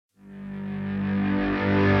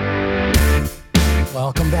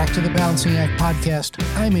back to the Balancing Act podcast.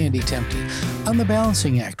 I'm Andy Tempe. On the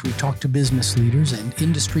Balancing Act, we talk to business leaders and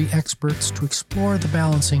industry experts to explore the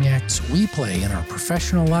balancing acts we play in our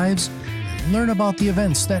professional lives and learn about the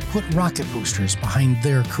events that put rocket boosters behind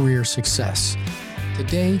their career success.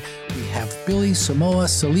 Today, we have Billy Samoa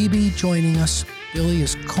Saleebey joining us. Billy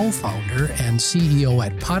is co-founder and CEO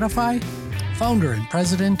at Podify, founder and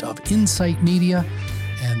president of Insight Media,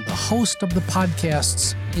 and the host of the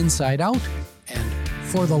podcasts InsightOut and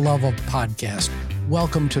For the Love of Podcast.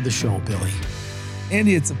 Welcome to the show, Billy.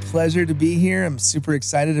 Andy, it's a pleasure to be here. I'm super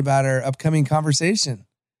excited about our upcoming conversation.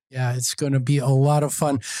 Yeah, it's going to be a lot of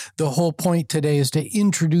fun. The whole point today is to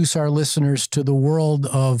introduce our listeners to the world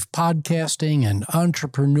of podcasting and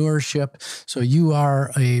entrepreneurship. So you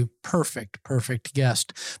are a perfect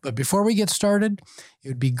guest. But before we get started, it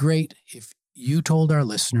would be great if you told our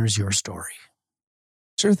listeners your story.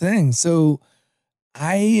 Sure thing. So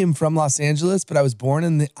I am from Los Angeles, but I was born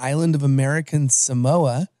in the island of American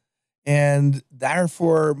Samoa, and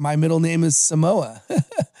therefore my middle name is Samoa.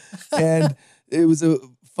 And it was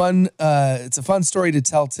it's a fun story to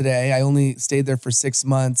tell today. I only stayed there for 6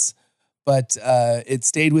 months, but it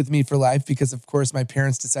stayed with me for life because, of course, my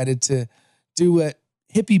parents decided to do what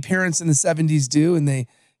hippie parents in the 70s do, and they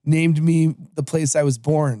named me the place I was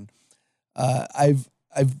born. I've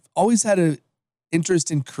always had an interest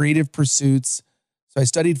in creative pursuits. So I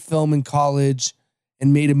studied film in college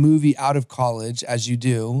and made a movie out of college, as you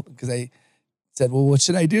do, because I said, well, what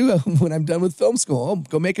should I do when I'm done with film school? Oh,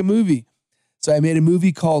 go make a movie. So I made a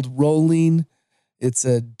movie called Rolling. It's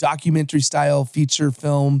a documentary style feature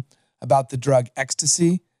film about the drug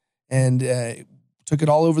ecstasy, and took it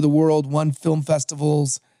all over the world, won film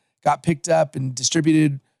festivals, got picked up and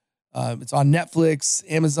distributed. It's on Netflix,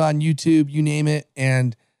 Amazon, YouTube, you name it.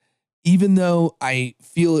 And even though I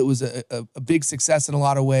feel it was a big success in a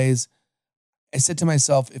lot of ways, I said to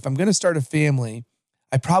myself, if I'm going to start a family,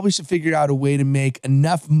 I probably should figure out a way to make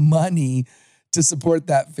enough money to support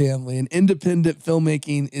that family. And independent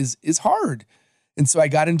filmmaking is hard. And so I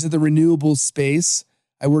got into the renewable space.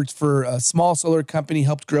 I worked for a small solar company,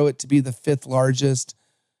 helped grow it to be the 5th largest.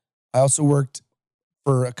 I also worked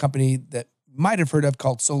for a company that you might have heard of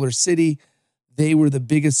called Solar City. They were the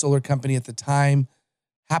biggest solar company at the time,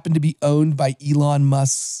 happened to be owned by Elon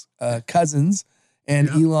Musk's cousins. And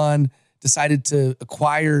Elon decided to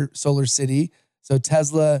acquire Solar City. So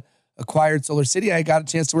Tesla acquired Solar City. I got a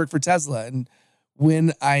chance to work for Tesla. And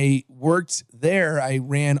when I worked there, I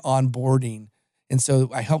ran onboarding. And so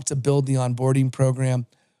I helped to build the onboarding program.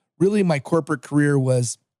 Really, my corporate career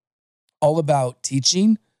was all about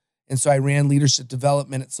teaching. And so I ran leadership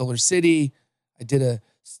development at Solar City. I did a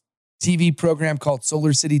TV program called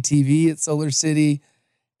Solar City TV at Solar City.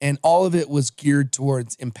 And all of it was geared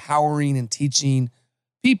towards empowering and teaching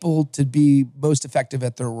people to be most effective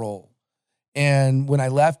at their role. And when I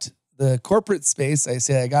left the corporate space,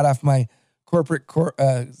 I got off my corporate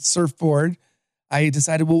surfboard. I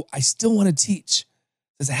decided, well, I still want to teach.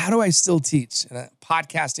 I said, how do I still teach? And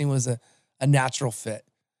podcasting was a natural fit.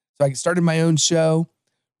 So I started my own show,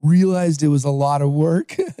 realized it was a lot of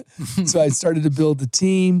work. So I started to build the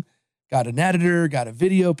team, got an editor, got a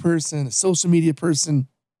video person, a social media person.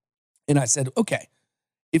 And I said, okay,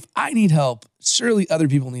 if I need help, surely other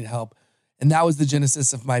people need help. And that was the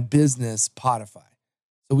genesis of my business, Podify.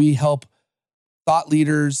 So we help thought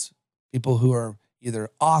leaders, people who are either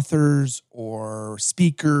authors or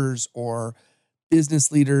speakers or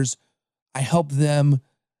business leaders. I help them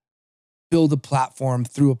build a platform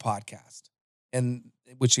through a podcast, and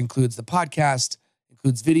which includes the podcast,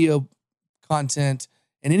 includes video content,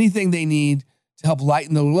 and anything they need to help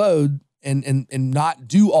lighten the load and not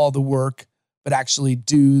do all the work, but actually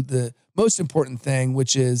do the most important thing,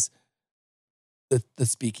 which is the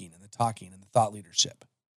speaking and the talking and the thought leadership.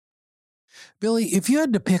 Billy, if you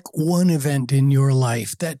had to pick one event in your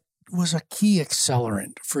life that was a key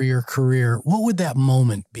accelerant for your career, what would that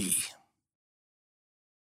moment be?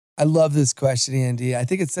 I love this question, Andy. I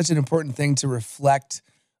think it's such an important thing to reflect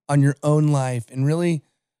on your own life and really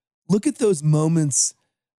look at those moments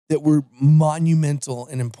that were monumental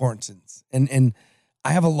in importance. And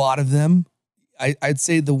I have a lot of them. I'd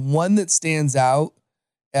say the one that stands out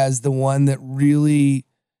as the one that really,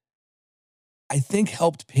 I think,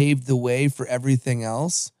 helped pave the way for everything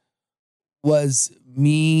else was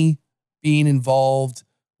me being involved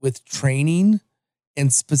with training,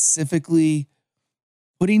 and specifically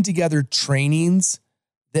putting together trainings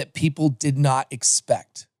that people did not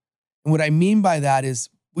expect. And what I mean by that is,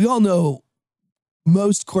 we all know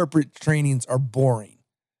most corporate trainings are boring.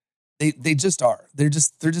 They just are. They're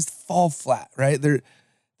just fall flat, right? They're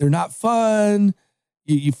not fun.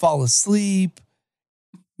 You fall asleep.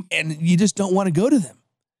 and you just don't want to go to them.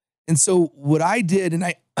 And so what I did, and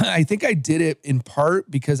I think I did it in part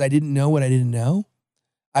because I didn't know what I didn't know.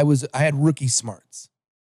 I had rookie smarts.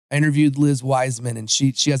 I interviewed Liz Wiseman, and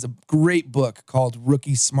she has a great book called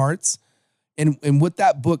Rookie Smarts. And what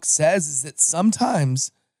that book says is that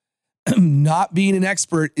sometimes not being an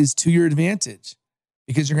expert is to your advantage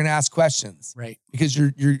because you're going to ask questions. Right. Because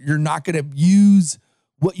you're not going to use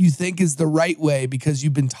what you think is the right way because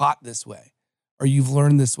you've been taught this way or you've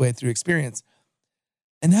learned this way through experience.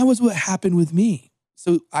 And that was what happened with me.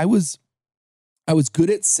 So I was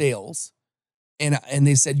good at sales, and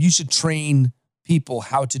they said you should train people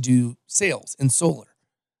how to do sales in solar.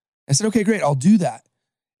 I said, okay, great, I'll do that.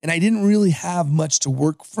 And I didn't really have much to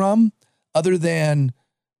work from other than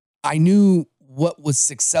I knew what was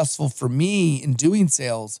successful for me in doing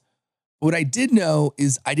sales. What I did know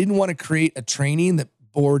is I didn't want to create a training that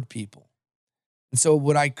bored people. And so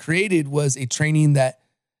what I created was a training that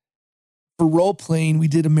for role playing, we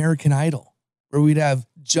did American Idol, where we'd have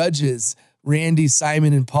judges, Randy,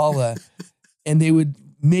 Simon, and Paula, and they would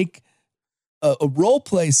make a role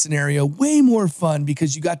play scenario way more fun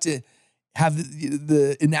because you got to have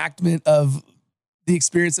the enactment of the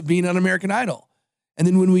experience of being on American Idol. And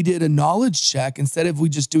then when we did a knowledge check, instead of we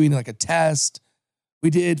just doing like a test, we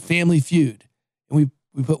did Family Feud. And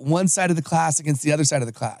we put one side of the class against the other side of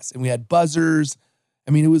the class. And we had buzzers.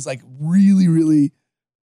 I mean, it was like really, really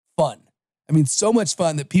fun. I mean, so much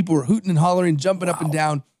fun that people were hooting and hollering, jumping up and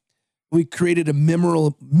down. We created a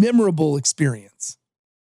memorable experience.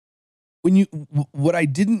 What I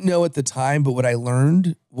didn't know at the time, but what I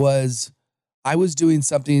learned was I was doing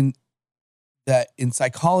something that in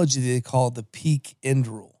psychology they call the peak end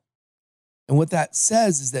rule. And what that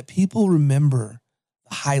says is that people remember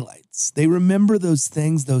the highlights. They remember those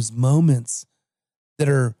things, those moments that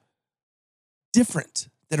are different,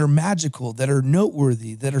 that are magical, that are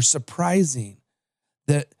noteworthy, that are surprising,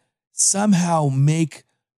 that somehow make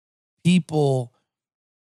people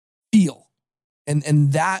feel.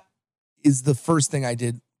 And that is the first thing I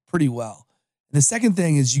did pretty well. And the second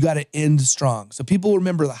thing is you got to end strong. So people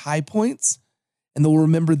remember the high points and they'll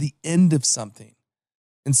remember the end of something.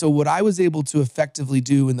 And so what I was able to effectively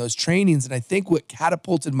do in those trainings, and I think what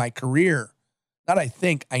catapulted my career,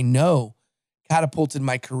 I know catapulted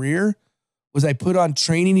my career, was I put on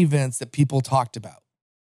training events that people talked about.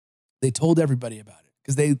 They told everybody about it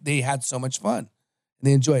because they had so much fun and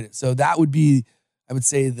they enjoyed it. So that would be, I would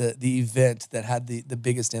say, the event that had the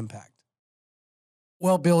biggest impact.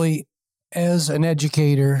 Well, Billy, as an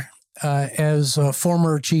educator, as a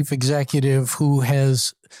former chief executive who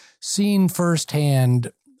has seen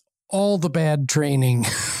firsthand all the bad training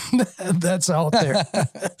that's out there.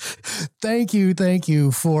 Thank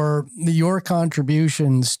you for your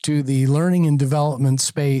contributions to the learning and development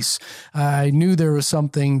space. I knew there was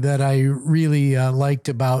something that I really liked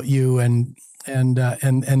about you, and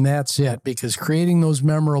that's it, because creating those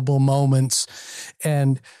memorable moments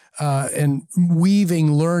and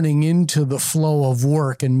weaving learning into the flow of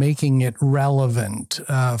work and making it relevant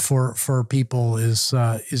for people is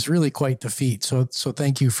really quite the feat. So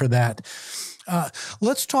thank you for that.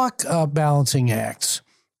 Let's talk balancing acts.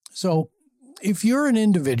 So if you're an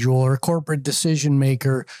individual or a corporate decision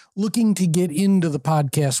maker looking to get into the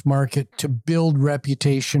podcast market to build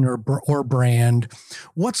reputation or brand,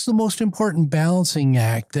 what's the most important balancing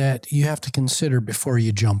act that you have to consider before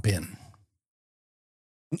you jump in?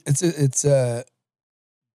 It's a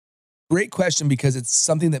great question because it's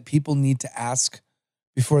something that people need to ask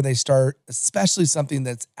before they start, especially something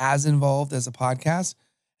that's as involved as a podcast.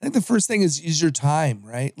 I think the first thing is your time,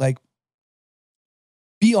 right? Like,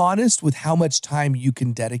 be honest with how much time you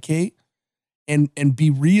can dedicate and be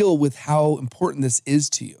real with how important this is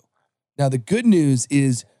to you. Now, the good news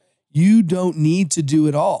is you don't need to do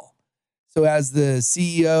it all. So as the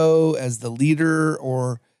CEO, as the leader,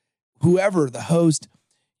 or whoever, the host,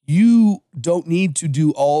 you don't need to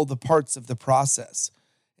do all the parts of the process.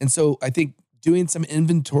 And so I think doing some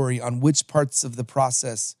inventory on which parts of the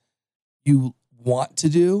process you want to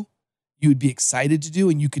do, you would be excited to do,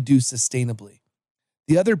 and you could do sustainably.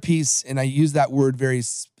 The other piece, and I use that word very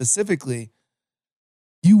specifically,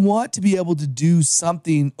 you want to be able to do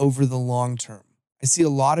something over the long term. I see a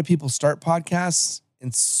lot of people start podcasts,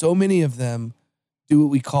 and so many of them do what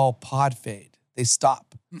we call pod fade. They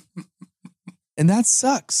stop. And that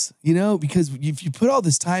sucks, because if you put all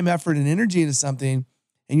this time, effort, and energy into something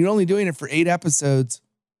and you're only doing it for 8 episodes,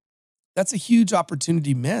 that's a huge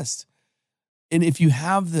opportunity missed. And if you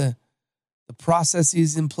have the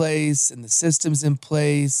processes in place and the systems in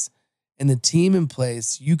place and the team in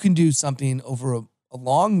place, you can do something over a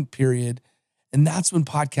long period And that's when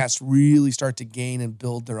podcasts really start to gain and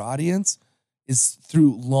build their audience, is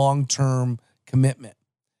through long-term commitment.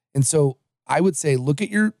 And so I would say, look at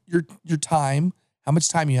your time, how much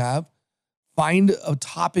time you have, find a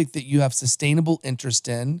topic that you have sustainable interest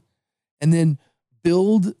in, and then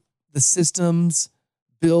build the systems,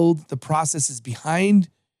 build the processes behind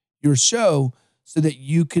your show so that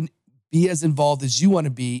you can be as involved as you want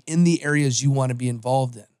to be in the areas you want to be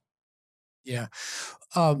involved in. Yeah.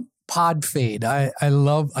 Pod fade. I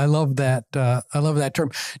love that. I love that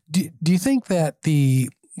term. Do you think that the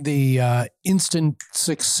instant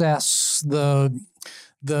success, the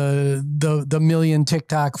million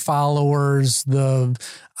TikTok followers,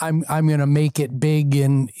 I'm going to make it big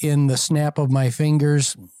in the snap of my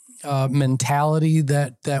fingers mentality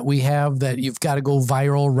that we have, that you've got to go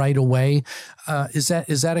viral right away, is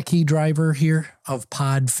that a key driver here of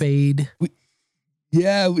pod fade?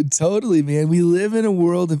 Yeah, totally, man. We live in a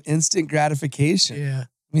world of instant gratification. Yeah.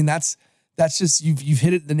 I mean, that's just, you've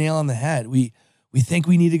hit the nail on the head. We think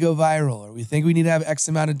we need to go viral, or we think we need to have X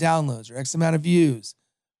amount of downloads or X amount of views.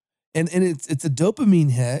 And it's a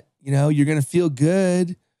dopamine hit. You know, you're going to feel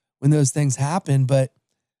good when those things happen. But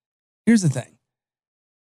here's the thing.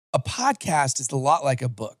 A podcast is a lot like a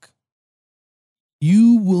book.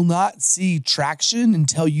 You will not see traction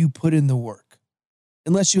until you put in the work.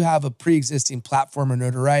 Unless you have a pre-existing platform or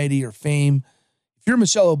notoriety or fame. If you're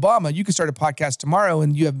Michelle Obama, you can start a podcast tomorrow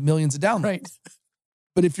and you have millions of downloads. Right.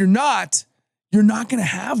 But if you're not going to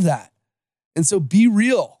have that. And so be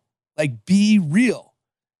real. Like, be real.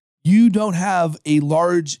 You don't have a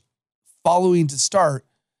large following to start.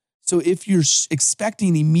 So if you're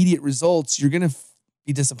expecting immediate results, you're going to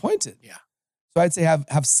be disappointed. Yeah. So I'd say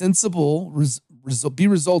have sensible, be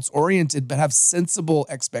results oriented, but have sensible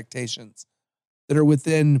expectations that are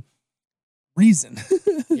within reason.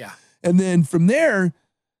 Yeah. And then from there,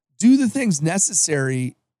 do the things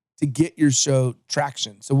necessary to get your show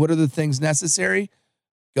traction. So what are the things necessary?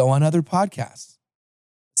 Go on other podcasts,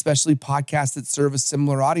 especially podcasts that serve a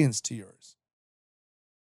similar audience to yours.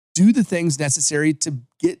 Do the things necessary to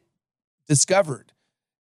get discovered.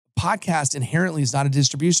 Podcast inherently is not a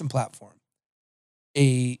distribution platform.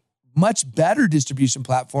 A much better distribution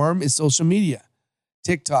platform is social media.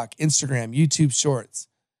 TikTok, Instagram, YouTube Shorts.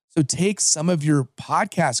 So take some of your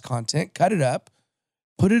podcast content, cut it up,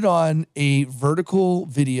 put it on a vertical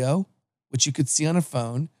video, which you could see on a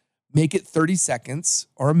phone, make it 30 seconds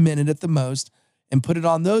or a minute at the most, and put it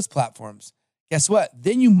on those platforms. Guess what?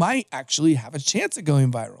 Then you might actually have a chance at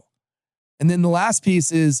going viral. And then the last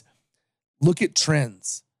piece is look at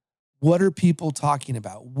trends. What are people talking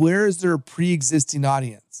about? Where is there a pre-existing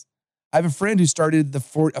audience? I have a friend who started a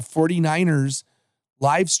 49ers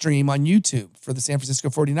live stream on YouTube for the San Francisco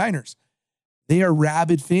 49ers. They are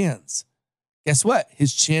rabid fans. Guess what?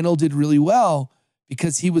 His channel did really well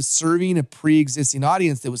because he was serving a pre-existing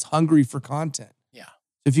audience that was hungry for content. Yeah.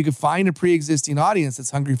 So if you could find a pre-existing audience that's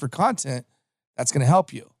hungry for content, that's going to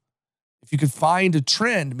help you. If you could find a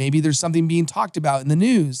trend, maybe there's something being talked about in the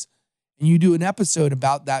news, and you do an episode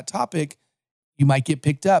about that topic, you might get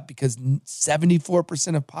picked up because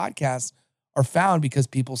 74% of podcasts are found because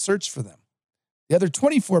people search for them. The other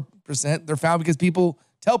 24%, they're found because people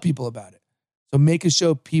tell people about it. So make a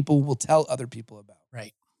show people will tell other people about.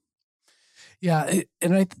 Right. Yeah,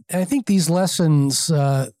 and I think these lessons,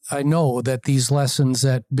 I know that these lessons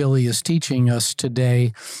that Billy is teaching us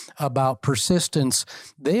today about persistence,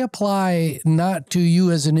 they apply not to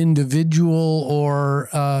you as an individual or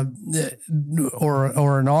an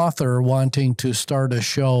author wanting to start a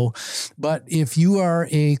show, but if you are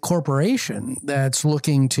a corporation that's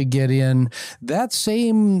looking to get in, that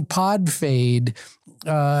same pod fade,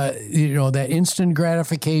 that instant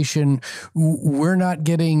gratification, we're not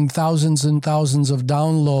getting thousands and thousands of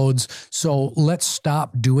downloads, so let's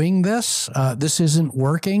stop doing this. This isn't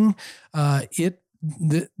working. I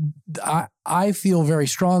feel very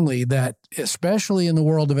strongly that, especially in the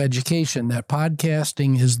world of education, that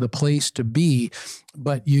podcasting is the place to be.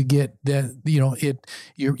 But you get that,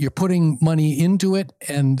 you're putting money into it,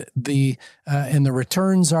 and the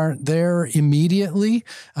returns aren't there immediately.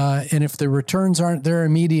 And if the returns aren't there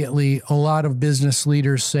immediately, a lot of business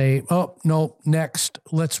leaders say, "Oh no, next,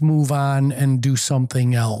 let's move on and do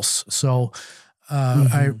something else." So.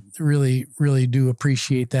 I really, really do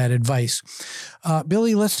appreciate that advice.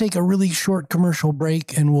 Billy, let's take a really short commercial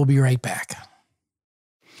break and we'll be right back.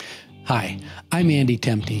 Hi, I'm Andy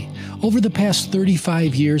Temte. Over the past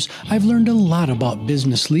 35 years, I've learned a lot about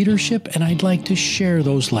business leadership, and I'd like to share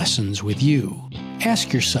those lessons with you.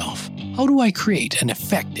 Ask yourself, How do I create an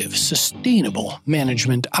effective, sustainable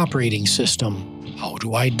management operating system? How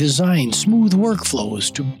do I design smooth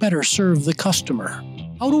workflows to better serve the customer?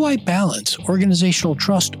 How do I balance organizational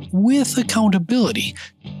trust with accountability?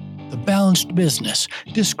 The Balanced Business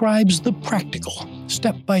describes the practical,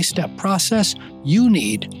 step-by-step process you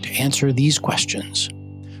need to answer these questions.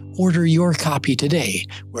 Order your copy today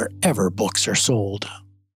wherever books are sold.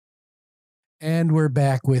 And we're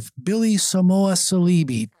back with Billy Samoa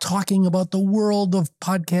Saleebey talking about the world of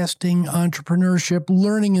podcasting, entrepreneurship,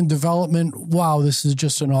 learning and development. Wow, this is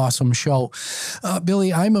just an awesome show.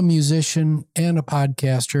 Billy, I'm a musician and a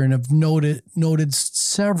podcaster and have noted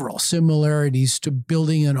several similarities to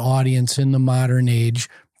building an audience in the modern age.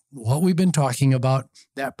 What we've been talking about,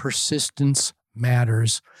 that persistence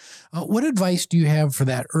matters. What advice do you have for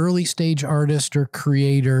that early stage artist or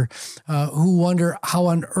creator who wonder how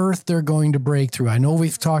on earth they're going to break through? I know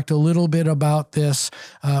we've talked a little bit about this,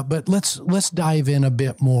 but let's dive in a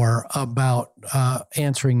bit more about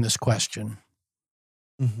answering this question.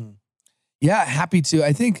 Mm-hmm. Yeah, happy to.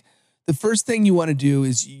 I think the first thing you want to do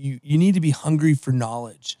is you need to be hungry for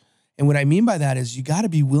knowledge. And what I mean by that is you got to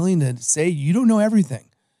be willing to say you don't know everything.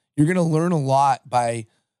 You're going to learn a lot by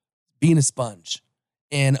being a sponge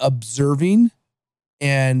and observing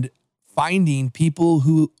and finding people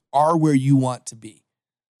who are where you want to be.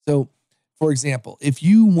 So, for example, if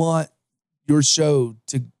you want your show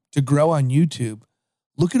to grow on YouTube,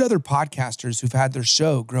 look at other podcasters who've had their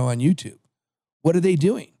show grow on YouTube. What are they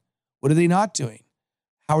doing? What are they not doing?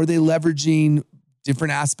 How are they leveraging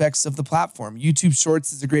different aspects of the platform? YouTube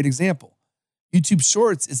Shorts is a great example. YouTube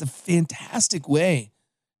Shorts is a fantastic way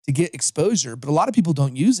to get exposure, but a lot of people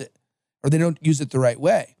don't use it, or they don't use it the right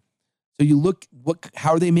way. So you look,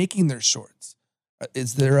 how are they making their shorts?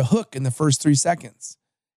 Is there a hook in the first 3 seconds?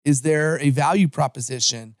 Is there a value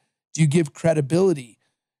proposition? Do you give credibility?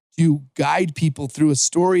 Do you guide people through a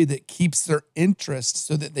story that keeps their interest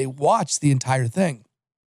so that they watch the entire thing?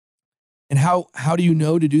 And how do you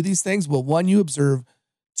know to do these things? Well, one, you observe.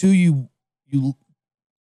 Two, you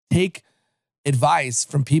take advice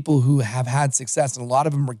from people who have had success, and a lot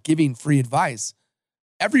of them are giving free advice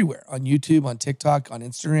everywhere on YouTube, on TikTok, on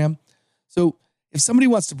Instagram. So if somebody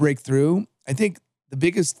wants to break through, I think the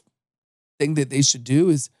biggest thing that they should do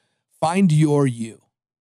is find your you.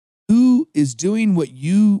 Who is doing what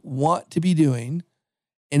you want to be doing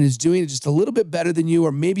and is doing it just a little bit better than you,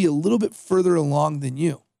 or maybe a little bit further along than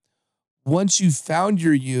you. Once you've found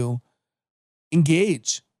your you,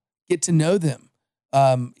 engage, get to know them.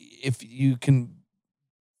 If you can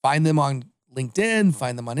find them on LinkedIn,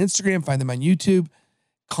 find them on Instagram, find them on YouTube,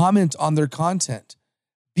 comment on their content,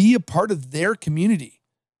 be a part of their community,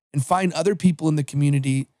 and find other people in the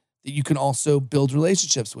community that you can also build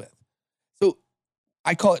relationships with. So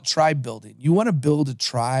I call it tribe building. You want to build a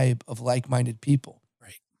tribe of like-minded people.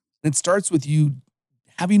 Right. And it starts with you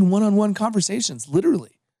having one-on-one conversations,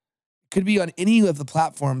 literally. It could be on any of the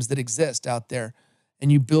platforms that exist out there, and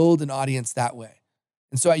you build an audience that way.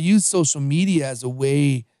 And so I use social media as a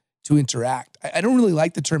way to interact. I don't really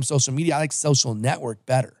like the term social media. I like social network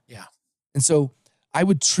better. Yeah. And so I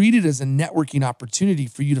would treat it as a networking opportunity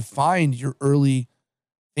for you to find your early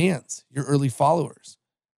fans, your early followers.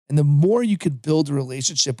 And the more you could build a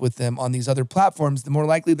relationship with them on these other platforms, the more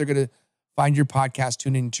likely they're going to find your podcast,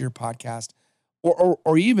 tune into your podcast,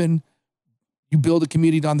 or even you build a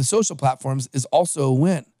community on the social platforms is also a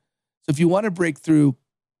win. So if you want to break through,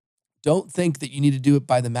 don't think that you need to do it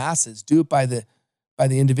by the masses. Do it by the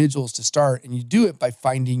individuals to start, and you do it by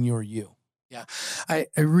finding your you. Yeah, I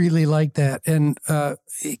really like that. And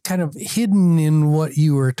kind of hidden in what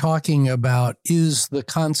you were talking about is the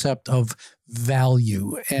concept of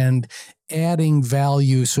value and adding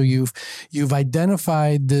value. So you've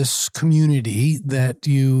identified this community that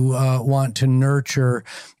you want to nurture,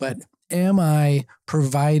 but am I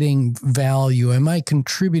providing value? Am I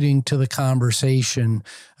contributing to the conversation?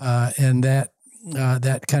 And that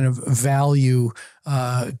kind of value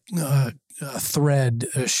thread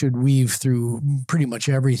should weave through pretty much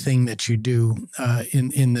everything that you do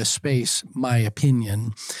in this space, my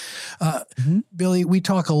opinion. Billy, we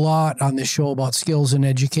talk a lot on this show about skills and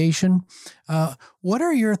education. What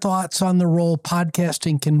are your thoughts on the role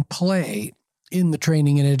podcasting can play in the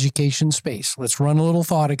training and education space? Let's run a little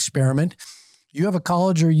thought experiment. You have a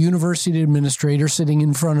college or university administrator sitting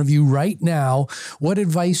in front of you right now. What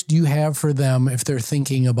advice do you have for them if they're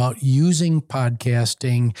thinking about using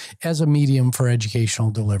podcasting as a medium for educational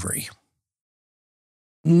delivery?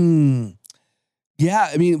 Yeah,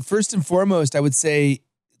 I mean, first and foremost, I would say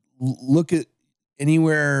look at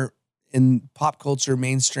anywhere in pop culture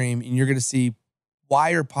mainstream, and you're going to see,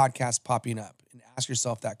 why are podcasts popping up? And ask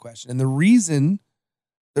yourself that question. And the reason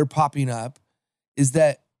they're popping up is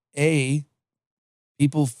that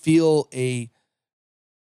people feel a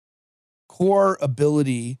core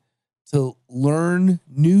ability to learn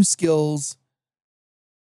new skills,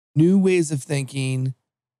 new ways of thinking,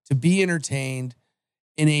 to be entertained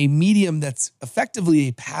in a medium that's effectively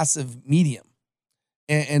a passive medium.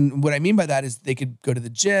 And what I mean by that is they could go to the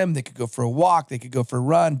gym, they could go for a walk, they could go for a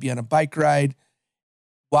run, be on a bike ride,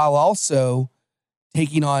 while also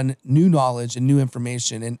taking on new knowledge and new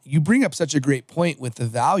information. And you bring up such a great point with the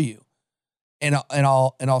value. And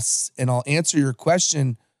I'll answer your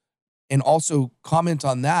question and also comment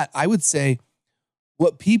on that. I would say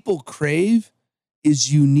what people crave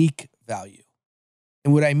is unique value.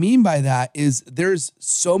 And what I mean by that is there's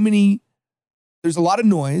a lot of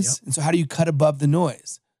noise. Yep. And so how do you cut above the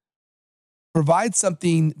noise? Provide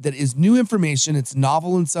something that is new information, it's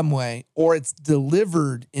novel in some way, or it's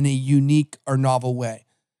delivered in a unique or novel way.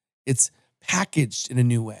 It's packaged in a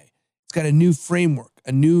new way. It's got a new framework,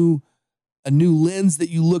 a new lens that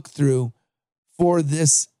you look through for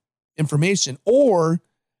this information. Or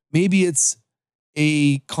maybe it's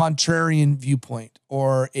a contrarian viewpoint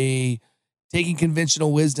or a taking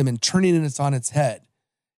conventional wisdom and turning it on its head.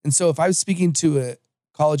 And so if I was speaking to a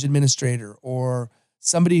college administrator or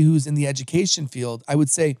somebody who's in the education field, I would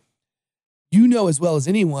say, you know as well as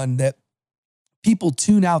anyone that people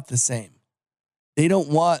tune out the same. They don't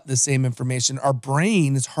want the same information. Our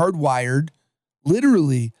brain is hardwired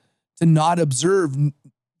literally to not observe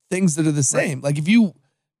things that are the same. Right. Like if you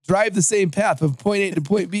drive the same path of point A to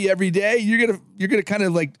point B every day, you're gonna kind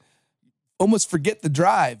of like almost forget the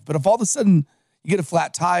drive. But if all of a sudden you get a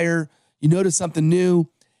flat tire, you notice something new,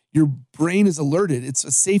 your brain is alerted. It's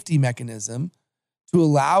a safety mechanism to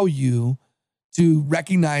allow you to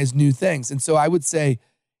recognize new things. And so I would say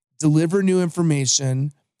deliver new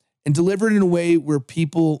information and deliver it in a way where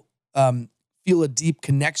people feel a deep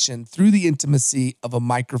connection through the intimacy of a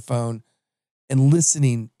microphone and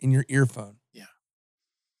listening in your earphone. Yeah.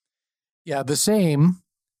 Yeah, the same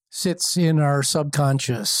sits in our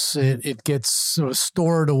subconscious. It gets sort of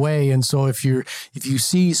stored away. And so if you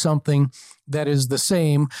see something that is the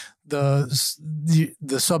same, the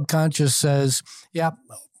subconscious says, yeah,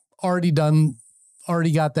 already done,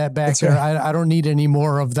 already got that back there. Right. I don't need any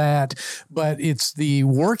more of that. But it's the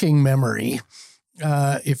working memory.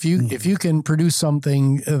 If you can produce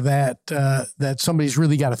something that somebody's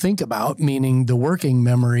really got to think about, meaning the working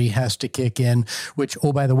memory has to kick in, which,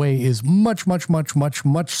 oh, by the way, is much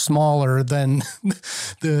smaller than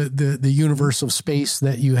the universe of space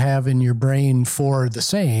that you have in your brain for the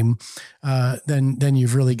same, then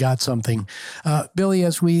you've really got something. Billy,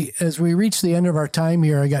 as we reach the end of our time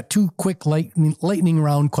here, I got two quick lightning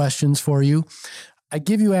round questions for you. I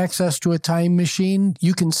give you access to a time machine.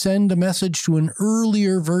 You can send a message to an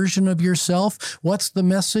earlier version of yourself. What's the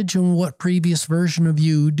message and what previous version of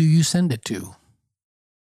you do you send it to?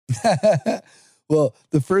 Well,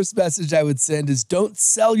 the first message I would send is don't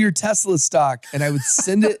sell your Tesla stock. And I would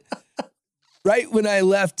send it right when I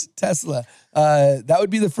left Tesla. That would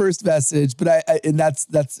be the first message, but and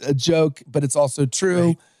that's a joke, but it's also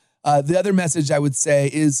true. Right. The other message I would say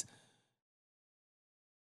is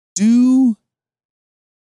do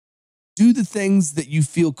the things that you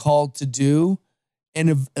feel called to do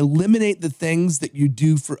and eliminate the things that you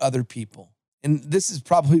do for other people. And this is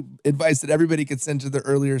probably advice that everybody could send to their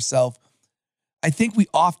earlier self. I think we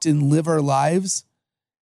often live our lives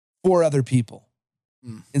for other people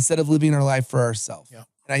instead of living our life for ourselves. Yeah.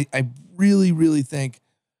 And I really, really think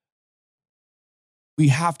we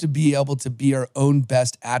have to be able to be our own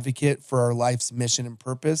best advocate for our life's mission and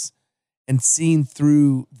purpose and seeing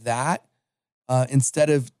through that instead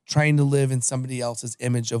of trying to live in somebody else's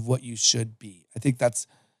image of what you should be. I think that's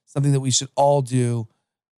something that we should all do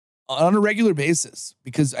on a regular basis,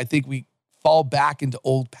 because I think we fall back into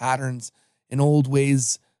old patterns and old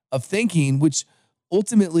ways of thinking, which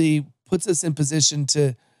ultimately puts us in position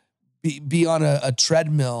to be on a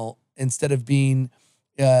treadmill instead of being,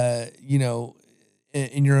 in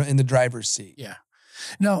the driver's seat. Yeah.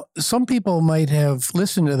 Now, some people might have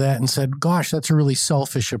listened to that and said, gosh, that's a really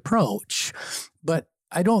selfish approach. But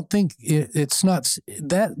I don't think it's not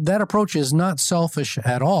that approach is not selfish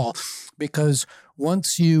at all, because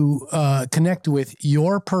once you connect with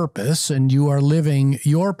your purpose and you are living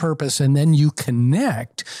your purpose, and then you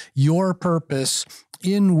connect your purpose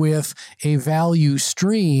in with a value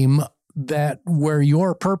stream that where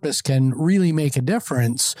your purpose can really make a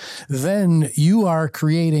difference, then you are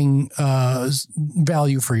creating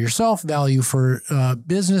value for yourself, value for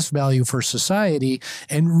business, value for society,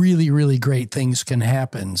 and really, really great things can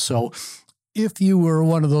happen. So if you were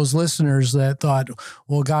one of those listeners that thought,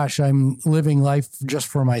 well, gosh, I'm living life just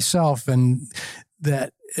for myself, and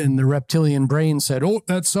the reptilian brain said, oh,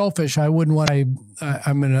 that's selfish, I wouldn't want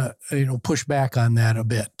I'm going to, push back on that a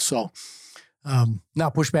bit. So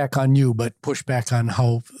not push back on you, but push back on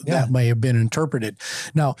how that may have been interpreted.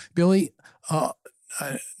 Now, Billy,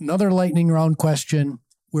 another lightning round question.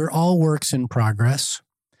 We're all works in progress.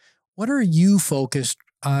 What are you focused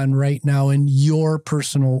on right now in your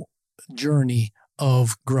personal journey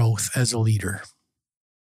of growth as a leader?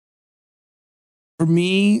 For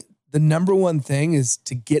me, the number one thing is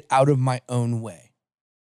to get out of my own way.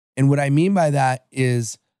 And what I mean by that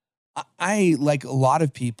is I, like a lot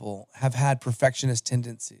of people, have had perfectionist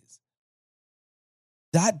tendencies.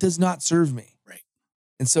 That does not serve me. Right.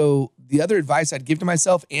 And so the other advice I'd give to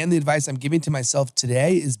myself, and the advice I'm giving to myself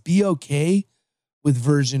today, is be okay with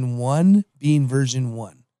version 1 being version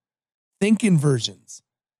 1. Think in versions.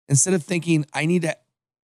 Instead of thinking I need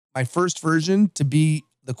my first version to be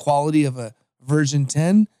the quality of a version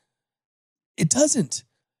 10, it doesn't.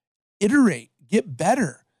 Iterate, get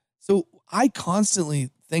better. So I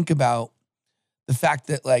constantly think about the fact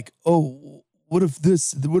that, like, oh, what if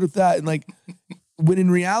this, what if that? And like, when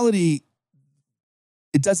in reality,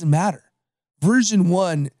 it doesn't matter. Version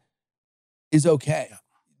 1 is okay.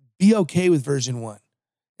 Be okay with version 1.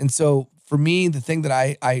 And so for me, the thing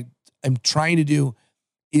that I'm trying to do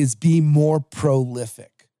is be more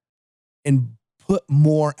prolific and put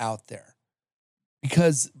more out there.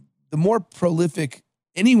 Because the more prolific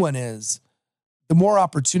anyone is, the more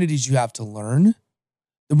opportunities you have to learn,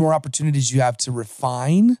 the more opportunities you have to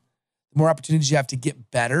refine, the more opportunities you have to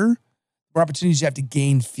get better, the more opportunities you have to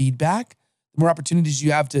gain feedback, the more opportunities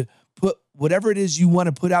you have to put whatever it is you want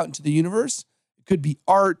to put out into the universe. It could be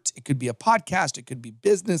art, it could be a podcast, it could be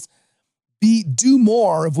business. Do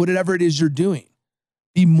more of whatever it is you're doing.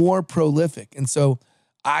 Be more prolific. And so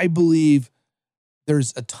I believe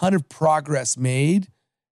there's a ton of progress made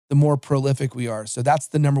the more prolific we are. So that's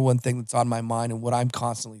the number one thing that's on my mind and what I'm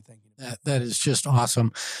constantly thinking about. That is just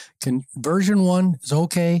awesome. Version 1 is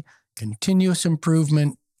okay. Continuous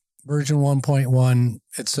improvement, version 1.1,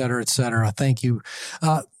 et cetera, et cetera. Thank you.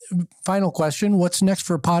 Final question. What's next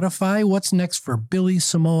for Podify? What's next for Billy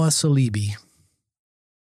Samoa Saleebey?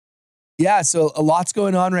 Yeah, so a lot's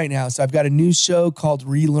going on right now. So I've got a new show called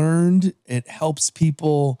ReLearned. It helps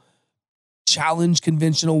people challenge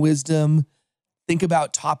conventional wisdom, think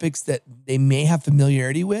about topics that they may have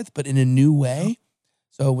familiarity with, but in a new way.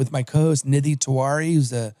 So with my co-host, Nidhi Tiwari,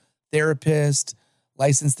 who's a therapist,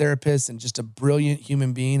 licensed therapist, and just a brilliant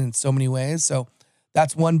human being in so many ways. So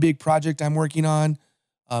that's one big project I'm working on.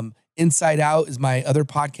 InsightOut is my other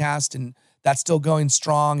podcast, and that's still going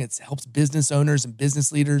strong. It helps business owners and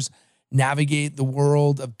business leaders navigate the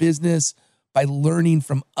world of business by learning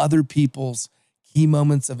from other people's key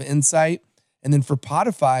moments of insight. And then for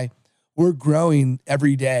Podify, we're growing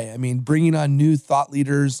every day. I mean, bringing on new thought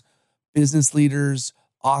leaders, business leaders,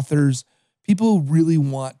 authors, people who really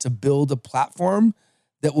want to build a platform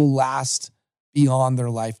that will last beyond their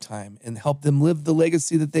lifetime and help them live the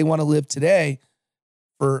legacy that they want to live today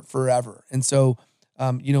for forever. And so,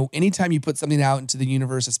 anytime you put something out into the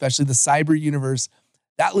universe, especially the cyber universe,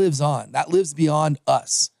 that lives on, that lives beyond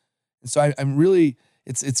us. And so I'm really,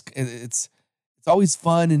 it's always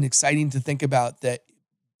fun and exciting to think about that.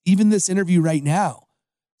 Even this interview right now,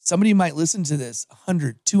 somebody might listen to this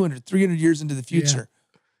 100, 200, 300 years into the future,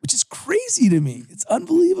 which is crazy to me. It's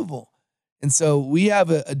unbelievable. And so we have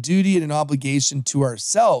a duty and an obligation to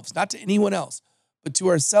ourselves, not to anyone else, but to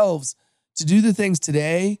ourselves to do the things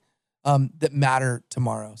today that matter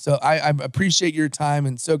tomorrow. So I appreciate your time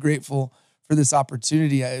and so grateful for this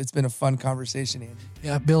opportunity. It's been a fun conversation, Andy.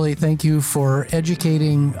 Yeah, Billy, thank you for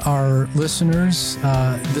educating our listeners.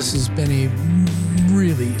 This has been a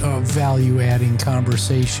really value-adding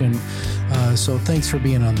conversation. So thanks for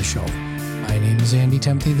being on the show. My name is Andy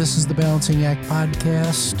Tempe. This is the Balancing Act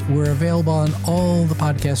Podcast. We're available on all the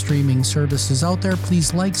podcast streaming services out there.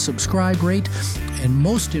 Please like, subscribe, rate, and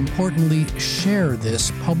most importantly, share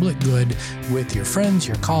this public good with your friends,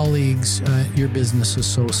 your colleagues, your business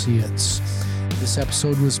associates. This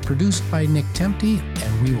episode was produced by Nick Tempe,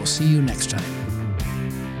 and we will see you next time.